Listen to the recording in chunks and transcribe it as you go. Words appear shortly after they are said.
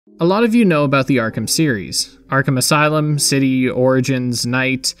A lot of you know about the Arkham series. Arkham Asylum, City, Origins,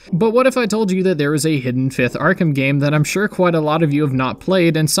 Night. But what if I told you that there is a hidden 5th Arkham game that I'm sure quite a lot of you have not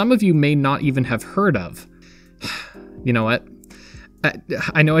played and some of you may not even have heard of? You know what?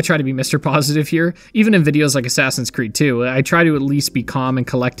 I know I try to be Mr. Positive here. Even in videos like Assassin's Creed 2, I try to at least be calm and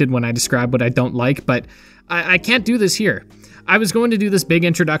collected when I describe what I don't like, but I can't do this here. I was going to do this big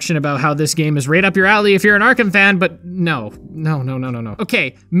introduction about how this game is right up your alley if you're an Arkham fan, but no.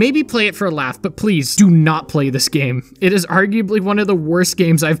 Okay, maybe play it for a laugh, but please do not play this game. It is arguably one of the worst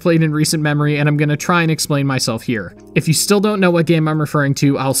games I've played in recent memory, and I'm gonna try and explain myself here. If you still don't know what game I'm referring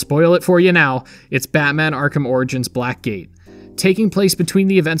to, I'll spoil it for you now. It's Batman Arkham Origins Blackgate. Taking place between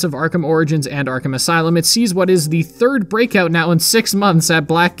the events of Arkham Origins and Arkham Asylum, it sees what is the 3rd breakout now in 6 months at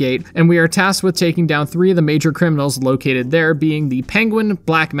Blackgate, and we are tasked with taking down 3 of the major criminals located there, being the Penguin,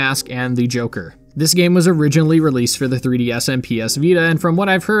 Black Mask, and the Joker. This game was originally released for the 3DS and PS Vita, and from what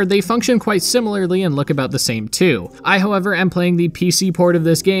I've heard, they function quite similarly and look about the same too. I, however, am playing the PC port of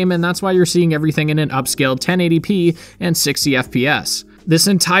this game, and that's why you're seeing everything in an upscaled 1080p and 60 FPS. This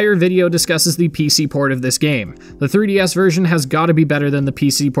entire video discusses the PC port of this game. The 3DS version has got to be better than the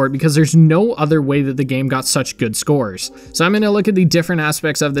PC port because there's no other way that the game got such good scores. So I'm going to look at the different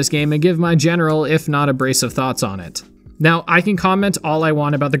aspects of this game and give my general, if not abrasive, thoughts on it. Now, I can comment all I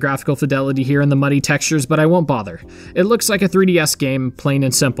want about the graphical fidelity here and the muddy textures, but I won't bother. It looks like a 3DS game, plain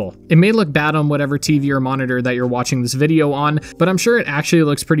and simple. It may look bad on whatever TV or monitor that you're watching this video on, but I'm sure it actually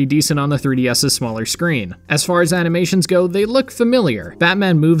looks pretty decent on the 3DS's smaller screen. As far as animations go, they look familiar.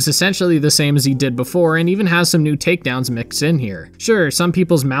 Batman moves essentially the same as he did before, and even has some new takedowns mixed in here. Sure, some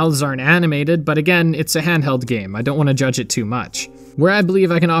people's mouths aren't animated, but again, it's a handheld game. I don't want to judge it too much. Where I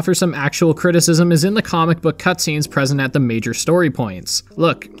believe I can offer some actual criticism is in the comic book cutscenes present at the major story points.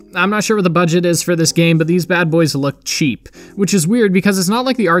 Look, I'm not sure what the budget is for this game, but these bad boys look cheap, which is weird because it's not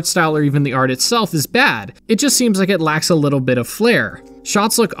like the art style or even the art itself is bad. It just seems like it lacks a little bit of flair.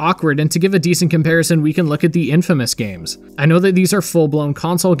 Shots look awkward, and to give a decent comparison, we can look at the Infamous games. I know that these are full-blown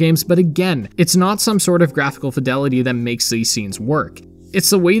console games, but again, it's not some sort of graphical fidelity that makes these scenes work. It's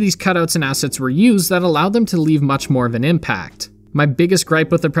the way these cutouts and assets were used that allowed them to leave much more of an impact. My biggest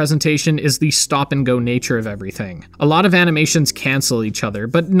gripe with the presentation is the stop-and-go nature of everything. A lot of animations cancel each other,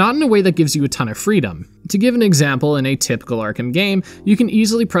 but not in a way that gives you a ton of freedom. To give an example, in a typical Arkham game, you can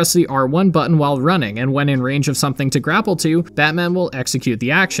easily press the R1 button while running, and when in range of something to grapple to, Batman will execute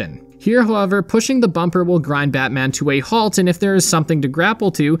the action. Here, however, pushing the bumper will grind Batman to a halt, and if there is something to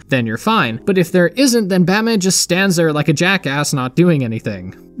grapple to, then you're fine. But if there isn't, then Batman just stands there like a jackass not doing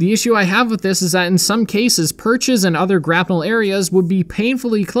anything. The issue I have with this is that in some cases, perches and other grapnel areas would be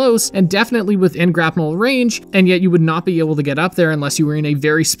painfully close and definitely within grapnel range, and yet you would not be able to get up there unless you were in a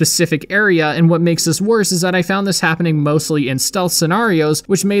very specific area, and what makes this worse is that I found this happening mostly in stealth scenarios,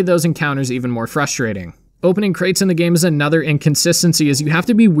 which made those encounters even more frustrating. Opening crates in the game is another inconsistency, as you have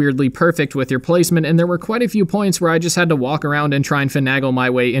to be weirdly perfect with your placement, and there were quite a few points where I just had to walk around and try and finagle my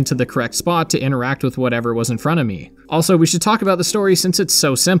way into the correct spot to interact with whatever was in front of me. Also, we should talk about the story since it's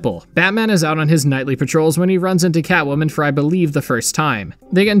so simple. Batman is out on his nightly patrols when he runs into Catwoman for, I believe, the first time.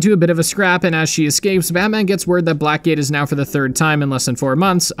 They get into a bit of a scrap, and as she escapes, Batman gets word that Blackgate is now for the 3rd time in less than 4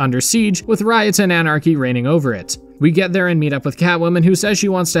 months under siege, with riots and anarchy reigning over it. We get there and meet up with Catwoman, who says she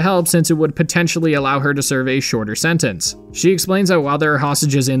wants to help since it would potentially allow her to serve a shorter sentence. She explains that while there are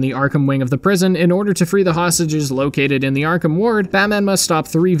hostages in the Arkham wing of the prison, in order to free the hostages located in the Arkham ward, Batman must stop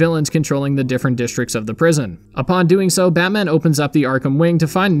 3 villains controlling the different districts of the prison. Upon doing so, Batman opens up the Arkham wing to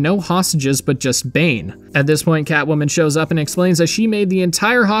find no hostages but just Bane. At this point, Catwoman shows up and explains that she made the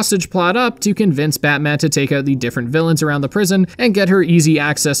entire hostage plot up to convince Batman to take out the different villains around the prison and get her easy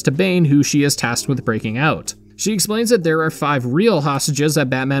access to Bane, who she is tasked with breaking out. She explains that there are 5 real hostages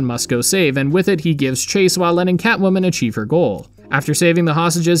that Batman must go save, and with it he gives chase while letting Catwoman achieve her goal. After saving the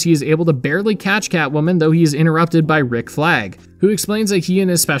hostages, he is able to barely catch Catwoman, though he is interrupted by Rick Flag, who explains that he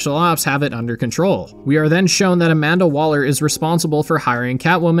and his special ops have it under control. We are then shown that Amanda Waller is responsible for hiring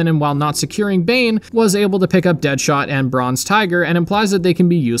Catwoman, and while not securing Bane, was able to pick up Deadshot and Bronze Tiger, and implies that they can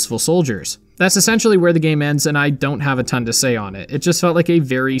be useful soldiers. That's essentially where the game ends, and I don't have a ton to say on it. It just felt like a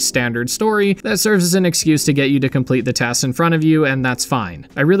very standard story that serves as an excuse to get you to complete the tasks in front of you, and that's fine.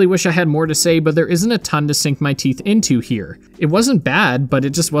 I really wish I had more to say, but there isn't a ton to sink my teeth into here. It wasn't bad, but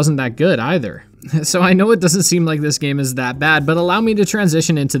it just wasn't that good either. So I know it doesn't seem like this game is that bad, but allow me to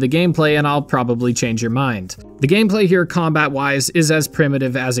transition into the gameplay and I'll probably change your mind. The gameplay here, combat-wise, is as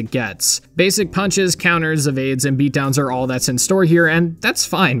primitive as it gets. Basic punches, counters, evades, and beatdowns are all that's in store here, and that's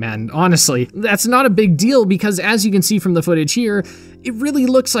fine, man. Honestly, that's not a big deal because as you can see from the footage here, It really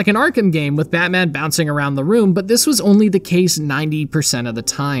looks like an Arkham game with Batman bouncing around the room, but this was only the case 90% of the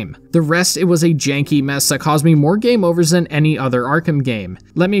time. The rest, it was a janky mess that caused me more game overs than any other Arkham game.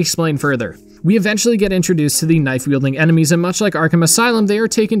 Let me explain further. We eventually get introduced to the knife-wielding enemies, and much like Arkham Asylum, they are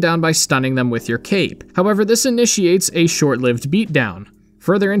taken down by stunning them with your cape. However, this initiates a short-lived beatdown.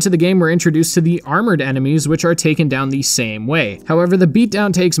 Further into the game, we're introduced to the armored enemies, which are taken down the same way. However, the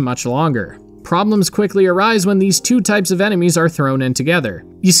beatdown takes much longer. Problems quickly arise when these two types of enemies are thrown in together.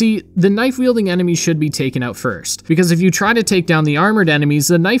 You see, the knife-wielding enemies should be taken out first, because if you try to take down the armored enemies,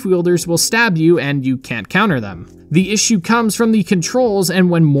 the knife-wielders will stab you and you can't counter them. The issue comes from the controls and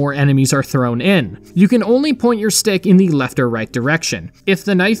when more enemies are thrown in. You can only point your stick in the left or right direction. If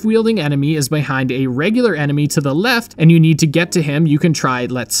the knife-wielding enemy is behind a regular enemy to the left and you need to get to him, you can try,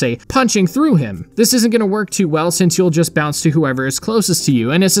 let's say, punching through him. This isn't going to work too well since you'll just bounce to whoever is closest to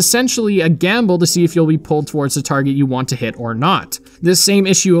you, and it's essentially a gamble to see if you'll be pulled towards the target you want to hit or not. This same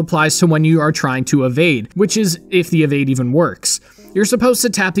issue applies to when you are trying to evade, which is if the evade even works. You're supposed to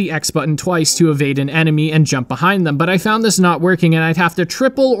tap the X button twice to evade an enemy and jump behind them, but I found this not working and I'd have to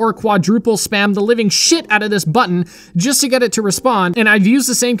triple or quadruple spam the living shit out of this button just to get it to respond, and I've used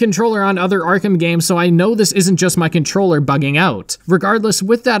the same controller on other Arkham games, so I know this isn't just my controller bugging out. Regardless,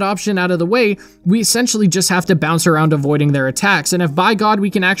 with that option out of the way, we essentially just have to bounce around avoiding their attacks, and if by God we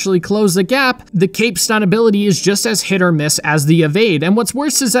can actually close the gap, the cape stun ability is just as hit or miss as the evade, and what's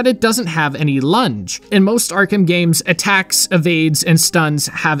worse is that it doesn't have any lunge. In most Arkham games, attacks, evades, and stuns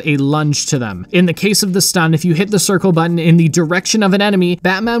have a lunge to them. In the case of the stun, if you hit the circle button in the direction of an enemy,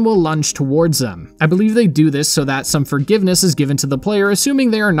 Batman will lunge towards them. I believe they do this so that some forgiveness is given to the player,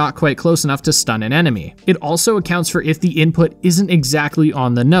 assuming they are not quite close enough to stun an enemy. It also accounts for if the input isn't exactly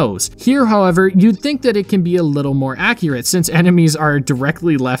on the nose. Here, however, you'd think that it can be a little more accurate since enemies are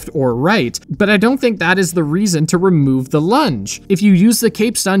directly left or right, but I don't think that is the reason to remove the lunge. If you use the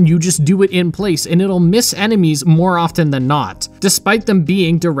cape stun, you just do it in place and it'll miss enemies more often than not, despite them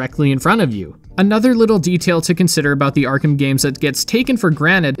being directly in front of you. Another little detail to consider about the Arkham games that gets taken for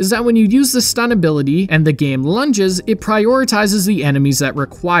granted is that when you use the stun ability and the game lunges, it prioritizes the enemies that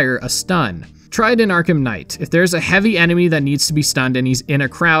require a stun. Try it in Arkham Knight. If there's a heavy enemy that needs to be stunned and he's in a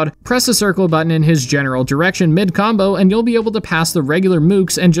crowd, press the circle button in his general direction mid-combo and you'll be able to pass the regular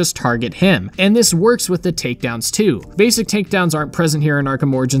mooks and just target him. And this works with the takedowns too. Basic takedowns aren't present here in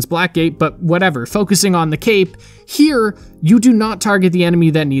Arkham Origins Blackgate, but whatever, focusing on the cape, here, you do not target the enemy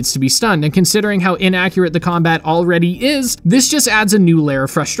that needs to be stunned, and considering how inaccurate the combat already is, this just adds a new layer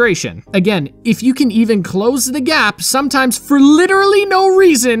of frustration. Again, if you can even close the gap, sometimes for literally no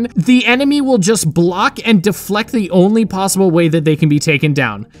reason, the enemy will just block and deflect the only possible way that they can be taken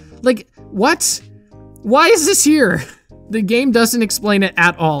down. Like, what? Why is this here? The game doesn't explain it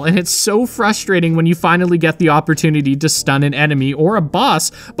at all, and it's so frustrating when you finally get the opportunity to stun an enemy or a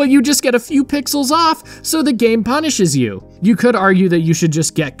boss, but you just get a few pixels off, so the game punishes you. You could argue that you should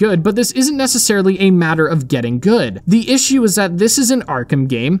just get good, but this isn't necessarily a matter of getting good. The issue is that this is an Arkham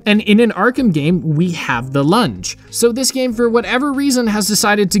game, and in an Arkham game, we have the lunge. So this game, for whatever reason, has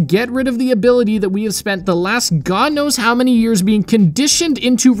decided to get rid of the ability that we have spent the last God knows how many years being conditioned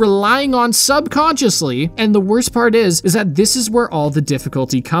into relying on subconsciously, and the worst part is that this is where all the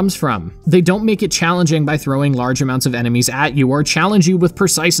difficulty comes from. They don't make it challenging by throwing large amounts of enemies at you or challenge you with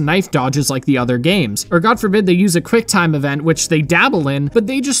precise knife dodges like the other games. Or God forbid they use a quick time event, which they dabble in, but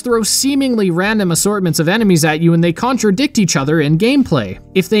they just throw seemingly random assortments of enemies at you and they contradict each other in gameplay.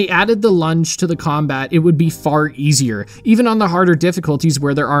 If they added the lunge to the combat, it would be far easier, even on the harder difficulties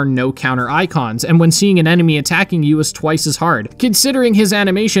where there are no counter icons, and when seeing an enemy attacking you is twice as hard, considering his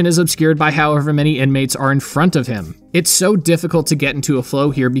animation is obscured by however many inmates are in front of him. It's so difficult to get into a flow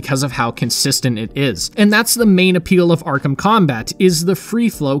here because of how consistent it is. And that's the main appeal of Arkham combat, is the free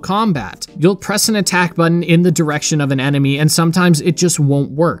flow combat. You'll press an attack button in the direction of an enemy and sometimes it just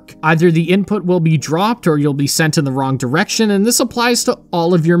won't work. Either the input will be dropped or you'll be sent in the wrong direction, and this applies to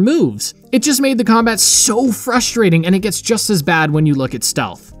all of your moves. It just made the combat so frustrating, and it gets just as bad when you look at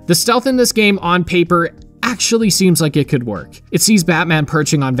stealth. The stealth in this game on paper actually seems like it could work. It sees Batman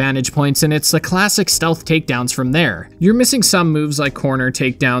perching on vantage points, and it's the classic stealth takedowns from there. You're missing some moves like corner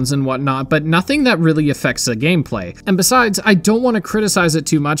takedowns and whatnot, but nothing that really affects the gameplay. And besides, I don't want to criticize it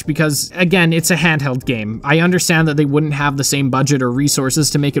too much because, again, it's a handheld game. I understand that they wouldn't have the same budget or resources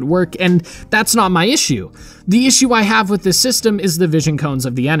to make it work, and that's not my issue. The issue I have with this system is the vision cones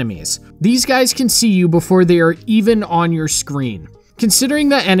of the enemies. These guys can see you before they are even on your screen. Considering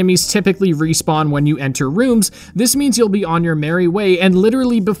that enemies typically respawn when you enter rooms, this means you'll be on your merry way, and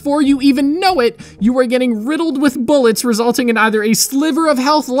literally before you even know it, you are getting riddled with bullets, resulting in either a sliver of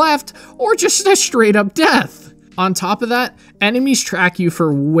health left or just a straight up death. On top of that, Enemies track you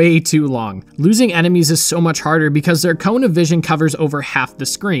for way too long. Losing enemies is so much harder because their cone of vision covers over half the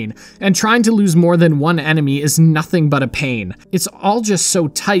screen, and trying to lose more than one enemy is nothing but a pain. It's all just so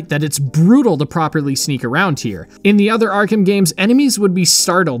tight that it's brutal to properly sneak around here. In the other Arkham games, enemies would be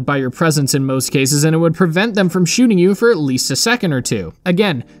startled by your presence in most cases, and it would prevent them from shooting you for at least a second or two.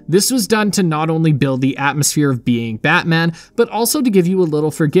 Again, this was done to not only build the atmosphere of being Batman, but also to give you a little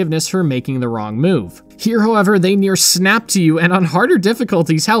forgiveness for making the wrong move. Here, however, they near snap to you, and on harder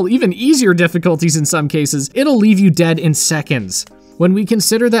difficulties, hell, even easier difficulties in some cases, it'll leave you dead in seconds. When we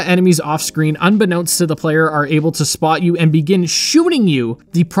consider that enemies off-screen, unbeknownst to the player, are able to spot you and begin shooting you,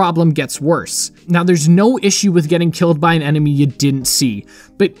 the problem gets worse. Now, there's no issue with getting killed by an enemy you didn't see,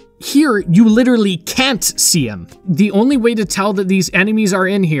 but here, you literally can't see them. The only way to tell that these enemies are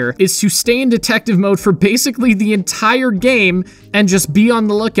in here is to stay in detective mode for basically the entire game and just be on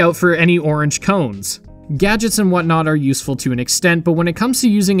the lookout for any orange cones. Gadgets and whatnot are useful to an extent, but when it comes to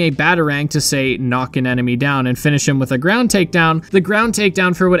using a Batarang to, say, knock an enemy down and finish him with a ground takedown, the ground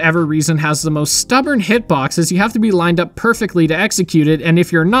takedown for whatever reason has the most stubborn hitbox, as you have to be lined up perfectly to execute it, and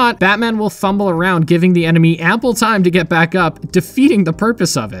if you're not, Batman will fumble around, giving the enemy ample time to get back up, defeating the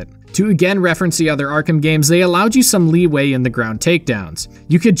purpose of it. To again reference the other Arkham games, they allowed you some leeway in the ground takedowns.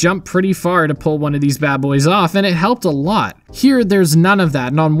 You could jump pretty far to pull one of these bad boys off, and it helped a lot. Here, there's none of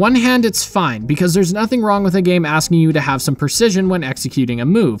that, and on one hand, it's fine, because there's nothing wrong with a game asking you to have some precision when executing a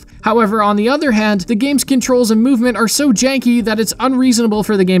move. However, on the other hand, the game's controls and movement are so janky that it's unreasonable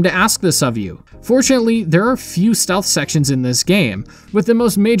for the game to ask this of you. Fortunately, there are few stealth sections in this game, with the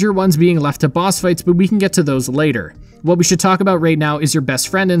most major ones being left to boss fights, but we can get to those later. What we should talk about right now is your best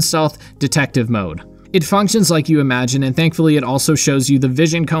friend in stealth, detective mode. It functions like you imagine, and thankfully it also shows you the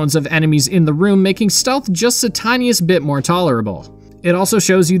vision cones of enemies in the room, making stealth just the tiniest bit more tolerable. It also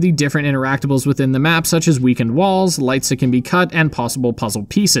shows you the different interactables within the map, such as weakened walls, lights that can be cut, and possible puzzle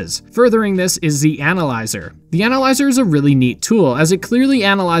pieces. Furthering this is the Analyzer. The Analyzer is a really neat tool, as it clearly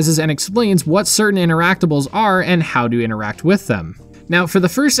analyzes and explains what certain interactables are and how to interact with them. Now, for the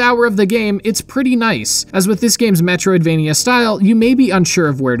first hour of the game, it's pretty nice, as with this game's Metroidvania style, you may be unsure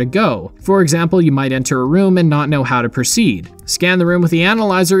of where to go. For example, you might enter a room and not know how to proceed. Scan the room with the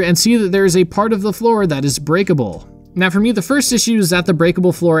Analyzer and see that there is a part of the floor that is breakable. Now for me, the first issue is that the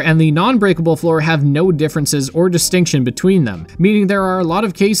breakable floor and the non-breakable floor have no differences or distinction between them, meaning there are a lot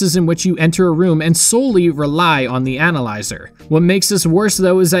of cases in which you enter a room and solely rely on the Analyzer. What makes this worse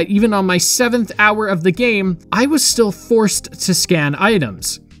though is that even on my 7th hour of the game, I was still forced to scan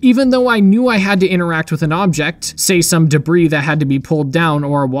items. Even though I knew I had to interact with an object, say some debris that had to be pulled down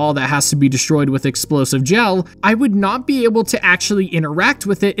or a wall that has to be destroyed with explosive gel, I would not be able to actually interact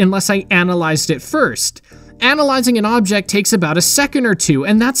with it unless I analyzed it first. Analyzing an object takes about a second or two,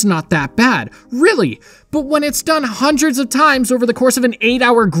 and that's not that bad, really. But when it's done hundreds of times over the course of an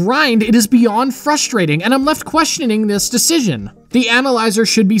 8-hour grind, it is beyond frustrating, and I'm left questioning this decision. The Analyzer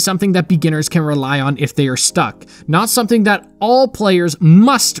should be something that beginners can rely on if they are stuck, not something that all players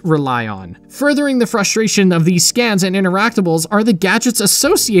must rely on. Furthering the frustration of these scans and interactables are the gadgets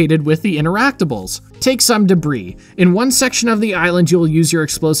associated with the interactables. Take some debris. In one section of the island, you'll use your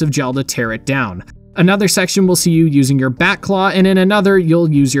explosive gel to tear it down. Another section will see you using your bat claw, and in another,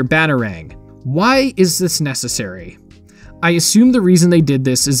 you'll use your Batarang. Why is this necessary? I assume the reason they did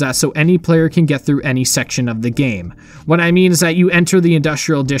this is that so any player can get through any section of the game. What I mean is that you enter the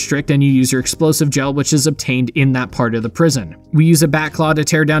industrial district and you use your explosive gel, which is obtained in that part of the prison. We use a bat claw to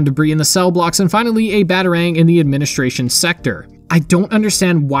tear down debris in the cell blocks, and finally a Batarang in the administration sector. I don't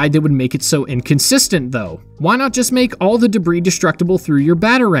understand why they would make it so inconsistent though. Why not just make all the debris destructible through your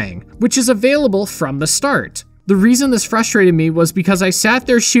Batarang, which is available from the start? The reason this frustrated me was because I sat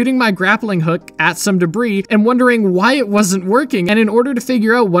there shooting my grappling hook at some debris and wondering why it wasn't working, and in order to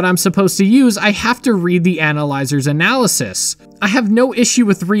figure out what I'm supposed to use, I have to read the Analyzer's analysis. I have no issue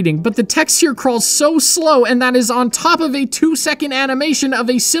with reading, but the text here crawls so slow, and that is on top of a 2-second animation of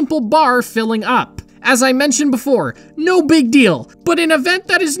a simple bar filling up. As I mentioned before, no big deal, but an event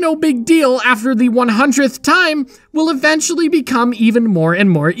that is no big deal after the 100th time will eventually become even more and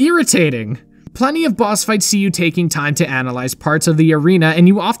more irritating. Plenty of boss fights see you taking time to analyze parts of the arena, and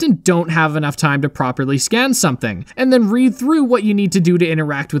you often don't have enough time to properly scan something, and then read through what you need to do to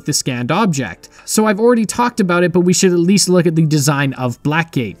interact with the scanned object. So I've already talked about it, but we should at least look at the design of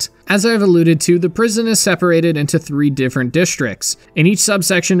Blackgate. As I've alluded to, the prison is separated into 3 different districts, and each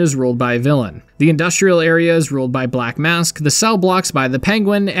subsection is ruled by a villain. The industrial area is ruled by Black Mask, the cell blocks by the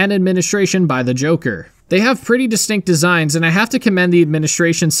Penguin, and administration by the Joker. They have pretty distinct designs, and I have to commend the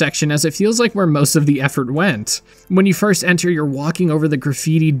administration section as it feels like where most of the effort went. When you first enter, you're walking over the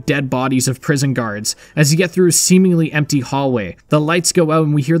graffitied dead bodies of prison guards. As you get through a seemingly empty hallway, the lights go out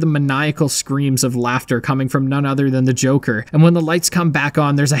and we hear the maniacal screams of laughter coming from none other than the Joker. And when the lights come back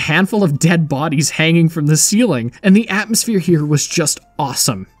on, there's a handful of dead bodies hanging from the ceiling, and the atmosphere here was just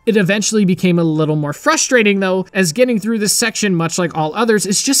awesome. It eventually became a little more frustrating though, as getting through this section, much like all others,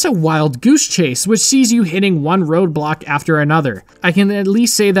 is just a wild goose chase, which sees you hitting one roadblock after another. I can at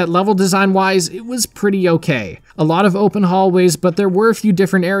least say that level design wise, it was pretty okay. A lot of open hallways, but there were a few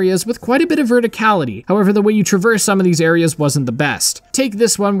different areas with quite a bit of verticality. However, the way you traverse some of these areas wasn't the best. Take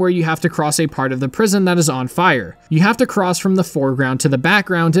this one where you have to cross a part of the prison that is on fire. You have to cross from the foreground to the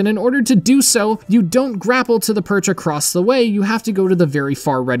background, and in order to do so, you don't grapple to the perch across the way, you have to go to the very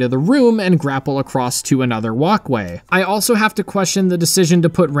far right of the room and grapple across to another walkway. I also have to question the decision to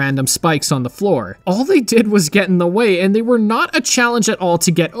put random spikes on the floor. All they did was get in the way, and they were not a challenge at all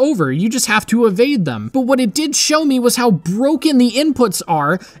to get over, you just have to evade them. But what it did show me was how broken the inputs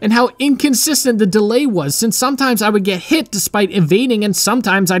are and how inconsistent the delay was, since sometimes I would get hit despite evading and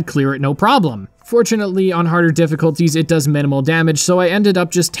sometimes I'd clear it no problem. Fortunately, on harder difficulties, it does minimal damage, so I ended up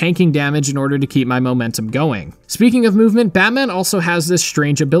just tanking damage in order to keep my momentum going. Speaking of movement, Batman also has this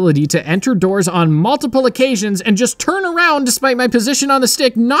strange ability to enter doors on multiple occasions and just turn around despite my position on the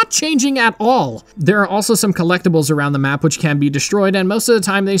stick not changing at all. There are also some collectibles around the map which can be destroyed, and most of the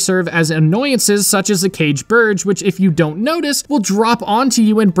time they serve as annoyances such as the caged birds, which if you don't notice, will drop onto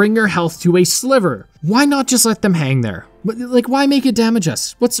you and bring your health to a sliver. Why not just let them hang there? Like, why make it damage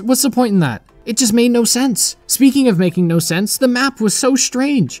us? What's the point in that? It just made no sense. Speaking of making no sense, the map was so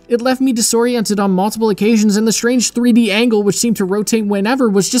strange. It left me disoriented on multiple occasions, and the strange 3D angle which seemed to rotate whenever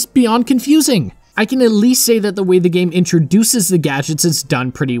was just beyond confusing. I can at least say that the way the game introduces the gadgets is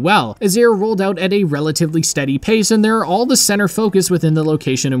done pretty well, as they are rolled out at a relatively steady pace and they are all the center focus within the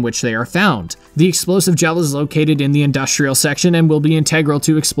location in which they are found. The explosive gel is located in the industrial section and will be integral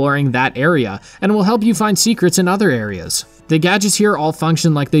to exploring that area, and will help you find secrets in other areas. The gadgets here all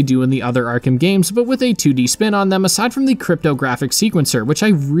function like they do in the other Arkham games, but with a 2D spin on them aside from the cryptographic sequencer, which I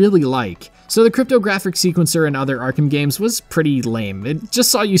really like. So the cryptographic sequencer in other Arkham games was pretty lame. It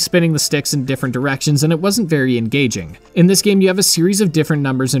just saw you spinning the sticks in different directions and it wasn't very engaging. In this game you have a series of different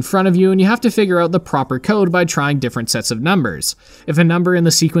numbers in front of you and you have to figure out the proper code by trying different sets of numbers. If a number in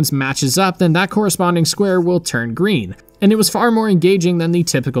the sequence matches up, then that corresponding square will turn green. And it was far more engaging than the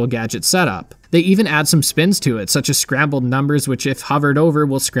typical gadget setup. They even add some spins to it, such as scrambled numbers which if hovered over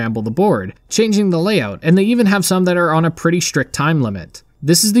will scramble the board, changing the layout, and they even have some that are on a pretty strict time limit.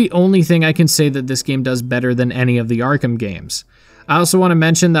 This is the only thing I can say that this game does better than any of the Arkham games. I also want to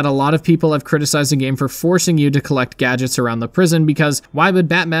mention that a lot of people have criticized the game for forcing you to collect gadgets around the prison because why would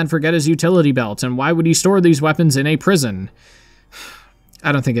Batman forget his utility belt and why would he store these weapons in a prison?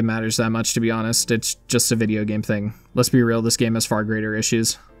 I don't think it matters that much, to be honest. It's just a video game thing. Let's be real, this game has far greater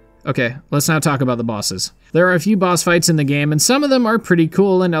issues. Okay, let's now talk about the bosses. There are a few boss fights in the game, and some of them are pretty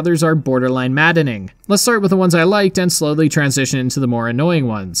cool and others are borderline maddening. Let's start with the ones I liked and slowly transition into the more annoying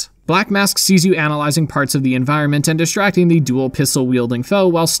ones. Black Mask sees you analyzing parts of the environment and distracting the dual pistol-wielding foe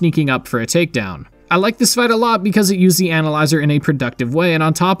while sneaking up for a takedown. I like this fight a lot because it used the analyzer in a productive way, and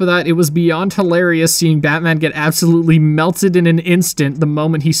on top of that, it was beyond hilarious seeing Batman get absolutely melted in an instant the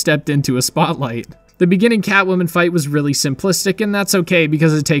moment he stepped into a spotlight. The beginning Catwoman fight was really simplistic, and that's okay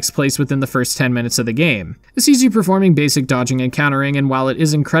because it takes place within the first 10 minutes of the game. It sees you performing basic dodging and countering, and while it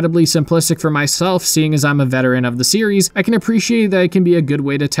is incredibly simplistic for myself, seeing as I'm a veteran of the series, I can appreciate that it can be a good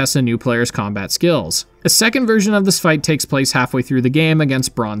way to test a new player's combat skills. A second version of this fight takes place halfway through the game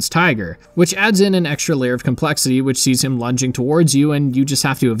against Bronze Tiger, which adds in an extra layer of complexity which sees him lunging towards you and you just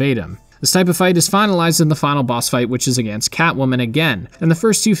have to evade him. This type of fight is finalized in the final boss fight, which is against Catwoman again, and the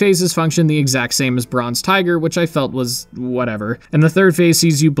first two phases function the exact same as Bronze Tiger, which I felt was whatever, and the third phase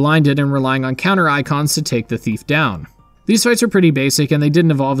sees you blinded and relying on counter icons to take the thief down. These fights are pretty basic and they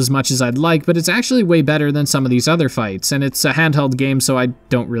didn't evolve as much as I'd like, but it's actually way better than some of these other fights, and it's a handheld game so I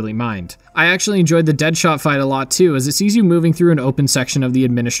don't really mind. I actually enjoyed the Deadshot fight a lot too, as it sees you moving through an open section of the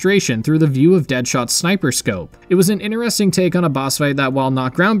administration through the view of Deadshot's sniper scope. It was an interesting take on a boss fight that, while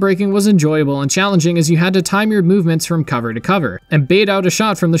not groundbreaking, was enjoyable and challenging as you had to time your movements from cover to cover, and bait out a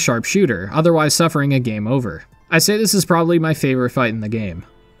shot from the sharpshooter, otherwise suffering a game over. I'd say this is probably my favorite fight in the game.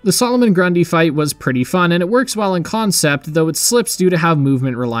 The Solomon Grundy fight was pretty fun, and it works well in concept, though it slips due to how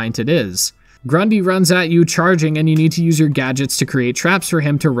movement reliant it is. Grundy runs at you charging, and you need to use your gadgets to create traps for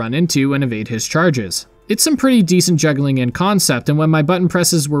him to run into and evade his charges. It's some pretty decent juggling in concept, and when my button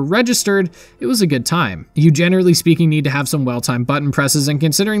presses were registered, it was a good time. You generally speaking need to have some well-timed button presses, and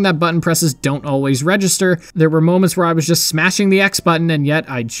considering that button presses don't always register, there were moments where I was just smashing the X button and yet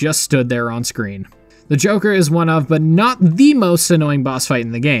I just stood there on screen. The Joker is one of, but not the most annoying boss fight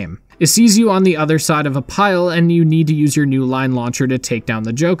in the game. It sees you on the other side of a pile and you need to use your new line launcher to take down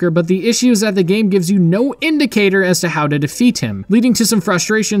the Joker, but the issue is that the game gives you no indicator as to how to defeat him, leading to some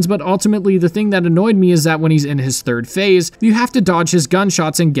frustrations, but ultimately the thing that annoyed me is that when he's in his third phase, you have to dodge his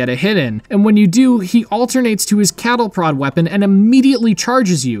gunshots and get a hit in, and when you do, he alternates to his cattle prod weapon and immediately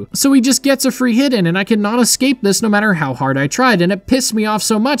charges you, so he just gets a free hit in, and I cannot escape this no matter how hard I tried, and it pissed me off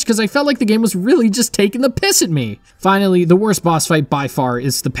so much because I felt like the game was really just taking the piss at me. Finally, the worst boss fight by far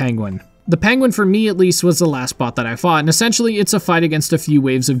is the Penguin. The Penguin, for me at least, was the last bot that I fought, and essentially it's a fight against a few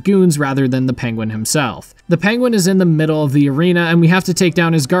waves of goons rather than the Penguin himself. The Penguin is in the middle of the arena, and we have to take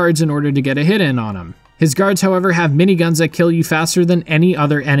down his guards in order to get a hit in on him. His guards, however, have miniguns that kill you faster than any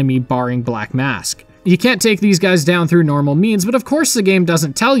other enemy barring Black Mask. You can't take these guys down through normal means, but of course the game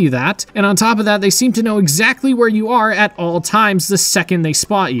doesn't tell you that, and on top of that, they seem to know exactly where you are at all times the second they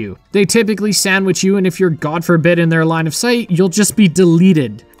spot you. They typically sandwich you, and if you're God forbid in their line of sight, you'll just be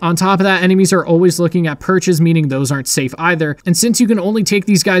deleted. On top of that, enemies are always looking at perches, meaning those aren't safe either, and since you can only take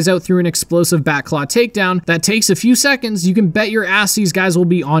these guys out through an explosive backclaw takedown that takes a few seconds, you can bet your ass these guys will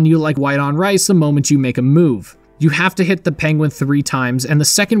be on you like white on rice the moment you make a move. You have to hit the Penguin 3 times, and the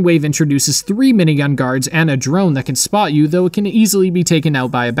second wave introduces 3 minigun guards and a drone that can spot you, though it can easily be taken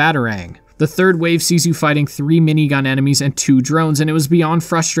out by a batarang. The third wave sees you fighting 3 minigun enemies and 2 drones, and it was beyond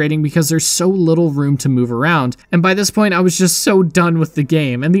frustrating because there's so little room to move around, and by this point I was just so done with the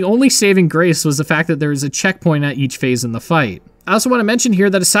game, and the only saving grace was the fact that there is a checkpoint at each phase in the fight. I also want to mention here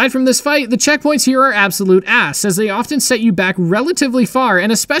that aside from this fight, the checkpoints here are absolute ass, as they often set you back relatively far,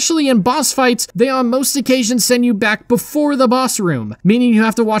 and especially in boss fights, they on most occasions send you back before the boss room, meaning you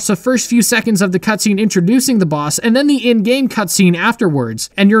have to watch the first few seconds of the cutscene introducing the boss, and then the in-game cutscene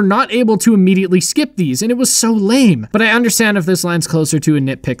afterwards, and you're not able to immediately skip these, and it was so lame, but I understand if this lands closer to a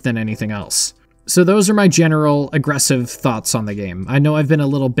nitpick than anything else. So those are my general aggressive thoughts on the game. I know I've been a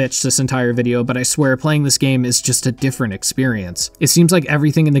little bitch this entire video, but I swear playing this game is just a different experience. It seems like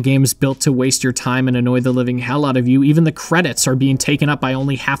everything in the game is built to waste your time and annoy the living hell out of you. Even the credits are being taken up by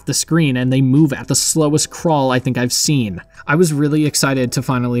only half the screen, and they move at the slowest crawl I think I've seen. I was really excited to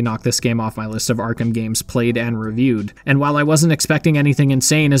finally knock this game off my list of Arkham games played and reviewed, and while I wasn't expecting anything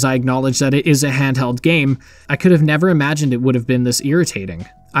insane as I acknowledge that it is a handheld game, I could have never imagined it would have been this irritating.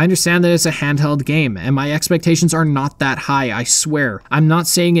 I understand that it's a handheld game, and my expectations are not that high, I swear. I'm not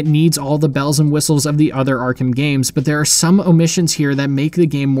saying it needs all the bells and whistles of the other Arkham games, but there are some omissions here that make the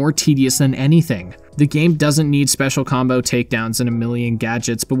game more tedious than anything. The game doesn't need special combo takedowns and a million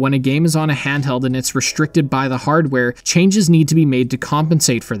gadgets, but when a game is on a handheld and it's restricted by the hardware, changes need to be made to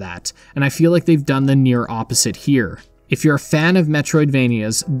compensate for that, and I feel like they've done the near opposite here. If you're a fan of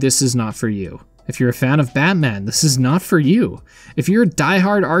Metroidvanias, this is not for you. If you're a fan of Batman, this is not for you. If you're a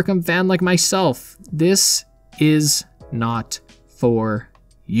diehard Arkham fan like myself, this is not for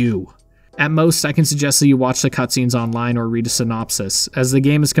you. At most, I can suggest that you watch the cutscenes online or read a synopsis, as the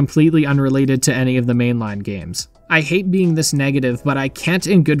game is completely unrelated to any of the mainline games. I hate being this negative, but I can't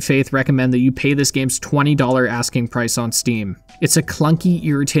in good faith recommend that you pay this game's $20 asking price on Steam. It's a clunky,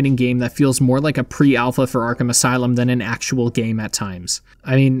 irritating game that feels more like a pre-alpha for Arkham Asylum than an actual game at times.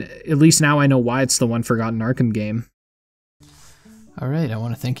 I mean, at least now I know why it's the one forgotten Arkham game. Alright, I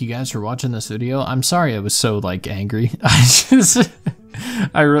want to thank you guys for watching this video. I'm sorry I was so, angry.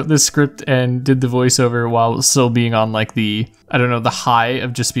 I wrote this script and did the voiceover while still being on, the high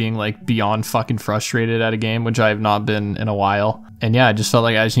of just being, beyond fucking frustrated at a game, which I have not been in a while. And yeah, I just felt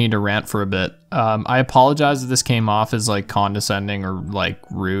like I just need to rant for a bit. I apologize if this came off as, condescending or,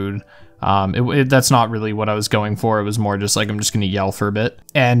 rude. That's not really what I was going for. It was more just, I'm just gonna yell for a bit.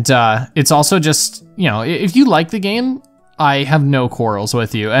 And, it's also just, if you like the game, I have no quarrels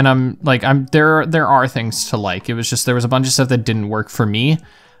with you, and there are things to like. It was just there was a bunch of stuff that didn't work for me,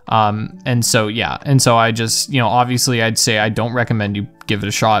 and so I just obviously I'd say I don't recommend you give it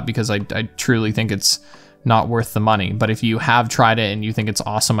a shot because I truly think it's not worth the money. But if you have tried it and you think it's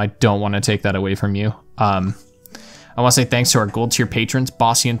awesome, I don't want to take that away from you. I want to say thanks to our gold tier patrons: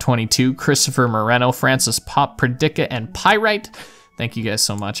 Bossian22, Christopher Moreno, Francis Pop, Predica, and Pyrite. Thank you guys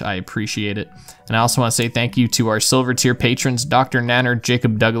so much. I appreciate it. And I also want to say thank you to our silver tier patrons, Dr. Nanner,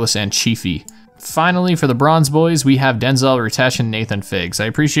 Jacob Douglas, and Chiefy. Finally, for the bronze boys, we have Denzel, Ritesh, and Nathan Figs. I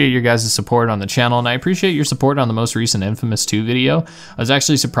appreciate your guys' support on the channel, and I appreciate your support on the most recent Infamous 2 video. I was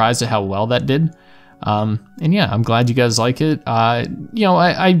actually surprised at how well that did. And yeah, I'm glad you guys like it. You know,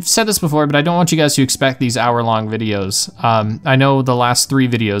 I've said this before, but I don't want you guys to expect these hour-long videos. I know the last 3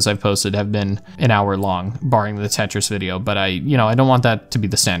 videos I've posted have been an hour long, barring the Tetris video, but I don't want that to be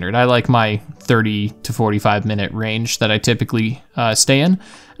the standard. I like my 30 to 45 minute range that I typically stay in.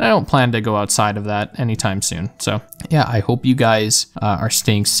 And I don't plan to go outside of that anytime soon. So yeah, I hope you guys are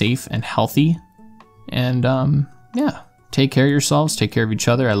staying safe and healthy. And yeah, take care of yourselves, take care of each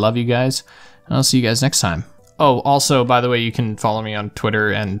other. I love you guys. And I'll see you guys next time. Oh, also, by the way, you can follow me on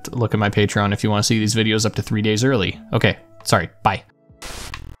Twitter and look at my Patreon if you want to see these videos up to 3 days early. Okay, sorry, bye.